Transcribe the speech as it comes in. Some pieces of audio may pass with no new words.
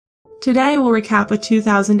Today we'll recap a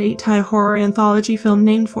 2008 Thai horror anthology film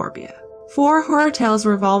named Phobia. 4 horror tales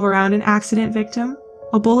revolve around an accident victim,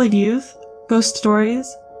 a bullied youth, ghost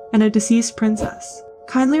stories, and a deceased princess.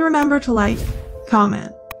 Kindly remember to like,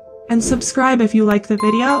 comment, and subscribe if you like the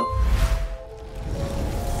video.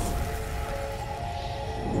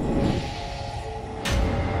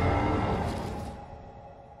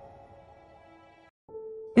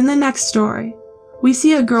 In the next story, we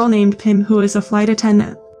see a girl named Pim who is a flight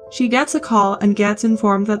attendant. She gets a call and gets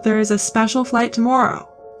informed that there is a special flight tomorrow.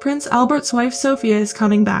 Prince Albert's wife Sophia is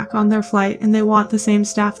coming back on their flight and they want the same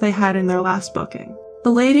staff they had in their last booking.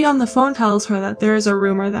 The lady on the phone tells her that there is a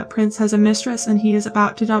rumor that Prince has a mistress and he is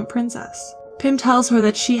about to dump Princess. Pim tells her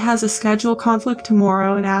that she has a schedule conflict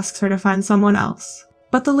tomorrow and asks her to find someone else.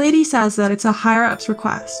 But the lady says that it's a higher-up's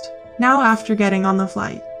request. Now after getting on the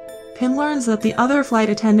flight, Pim learns that the other flight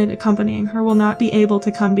attendant accompanying her will not be able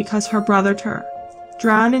to come because her brother Tur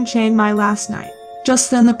drowned in Chiang Mai last night. Just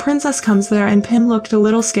then the princess comes there and Pim looked a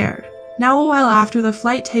little scared. Now a while after the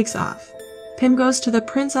flight takes off, Pim goes to the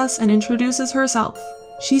princess and introduces herself.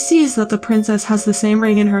 She sees that the princess has the same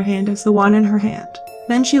ring in her hand as the one in her hand.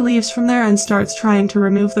 Then she leaves from there and starts trying to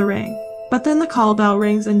remove the ring. But then the call bell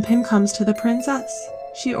rings and Pim comes to the princess.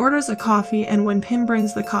 She orders a coffee and when Pim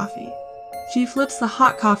brings the coffee, she flips the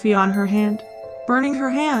hot coffee on her hand, burning her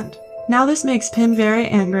hand. Now this makes Pim very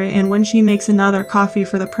angry and when she makes another coffee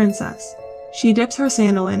for the princess, she dips her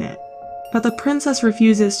sandal in it. But the princess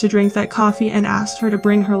refuses to drink that coffee and asks her to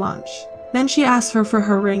bring her lunch. Then she asks her for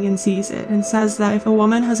her ring and sees it and says that if a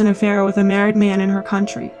woman has an affair with a married man in her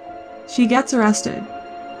country, she gets arrested,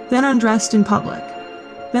 then undressed in public,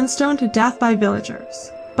 then stoned to death by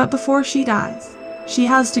villagers. But before she dies, she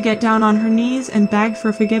has to get down on her knees and beg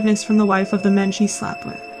for forgiveness from the wife of the men she slept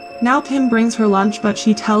with. Now Pim brings her lunch but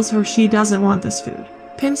she tells her she doesn't want this food.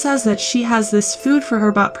 Pim says that she has this food for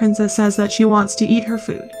her but Princess says that she wants to eat her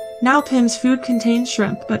food. Now Pim's food contains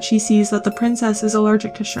shrimp but she sees that the princess is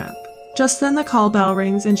allergic to shrimp. Just then the call bell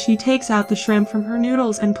rings and she takes out the shrimp from her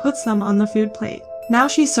noodles and puts them on the food plate. Now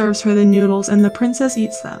she serves her the noodles and the princess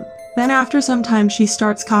eats them. Then after some time she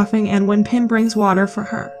starts coughing and when Pim brings water for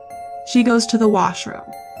her, she goes to the washroom.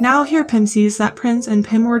 Now here Pim sees that Prince and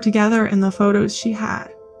Pim were together in the photos she had,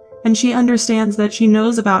 and she understands that she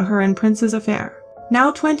knows about her and Prince's affair.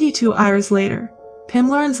 Now 22 hours later, Pim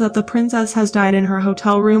learns that the princess has died in her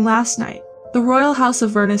hotel room last night. The royal house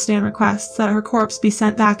of Vernistan requests that her corpse be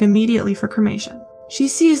sent back immediately for cremation. She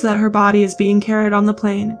sees that her body is being carried on the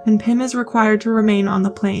plane, and Pim is required to remain on the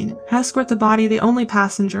plane, escort the body the only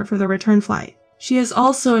passenger for the return flight. She is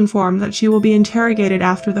also informed that she will be interrogated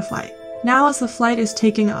after the flight. Now as the flight is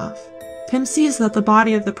taking off, Pim sees that the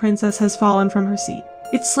body of the princess has fallen from her seat.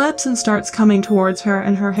 It slips and starts coming towards her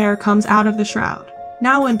and her hair comes out of the shroud.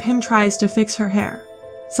 Now when Pim tries to fix her hair,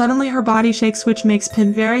 suddenly her body shakes which makes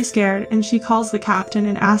Pim very scared and she calls the captain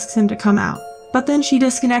and asks him to come out. But then she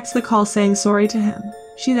disconnects the call saying sorry to him.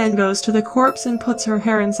 She then goes to the corpse and puts her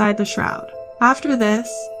hair inside the shroud. After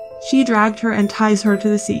this, she dragged her and ties her to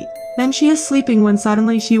the seat. Then she is sleeping when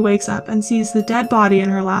suddenly she wakes up and sees the dead body in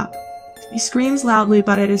her lap. She screams loudly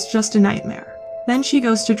but it is just a nightmare. Then she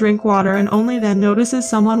goes to drink water and only then notices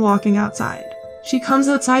someone walking outside. She comes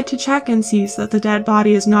outside to check and sees that the dead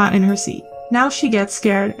body is not in her seat. Now she gets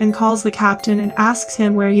scared and calls the captain and asks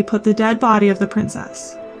him where he put the dead body of the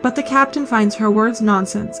princess. But the captain finds her words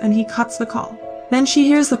nonsense and he cuts the call. Then she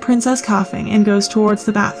hears the princess coughing and goes towards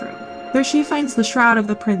the bathroom. There she finds the shroud of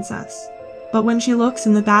the princess. But when she looks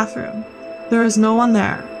in the bathroom, there is no one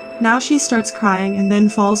there. Now she starts crying and then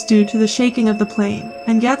falls due to the shaking of the plane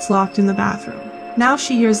and gets locked in the bathroom. Now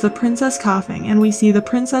she hears the princess coughing and we see the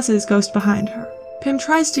princess's ghost behind her. Pim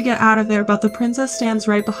tries to get out of there but the princess stands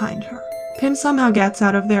right behind her. Pim somehow gets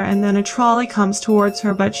out of there and then a trolley comes towards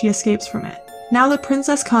her but she escapes from it. Now the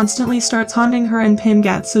princess constantly starts haunting her and Pim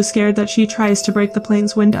gets so scared that she tries to break the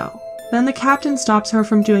plane's window. Then the captain stops her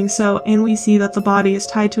from doing so and we see that the body is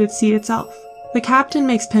tied to its seat itself. The captain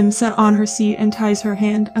makes Pim sit on her seat and ties her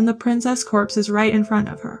hand and the princess corpse is right in front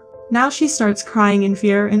of her. Now she starts crying in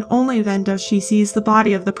fear and only then does she sees the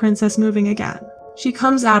body of the princess moving again. She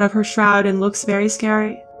comes out of her shroud and looks very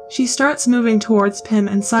scary. She starts moving towards Pim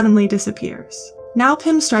and suddenly disappears. Now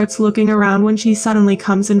Pim starts looking around when she suddenly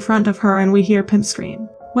comes in front of her and we hear Pim scream.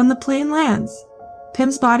 When the plane lands,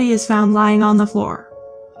 Pim's body is found lying on the floor,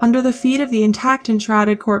 under the feet of the intact and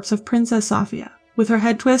shrouded corpse of Princess Sophia, with her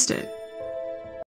head twisted.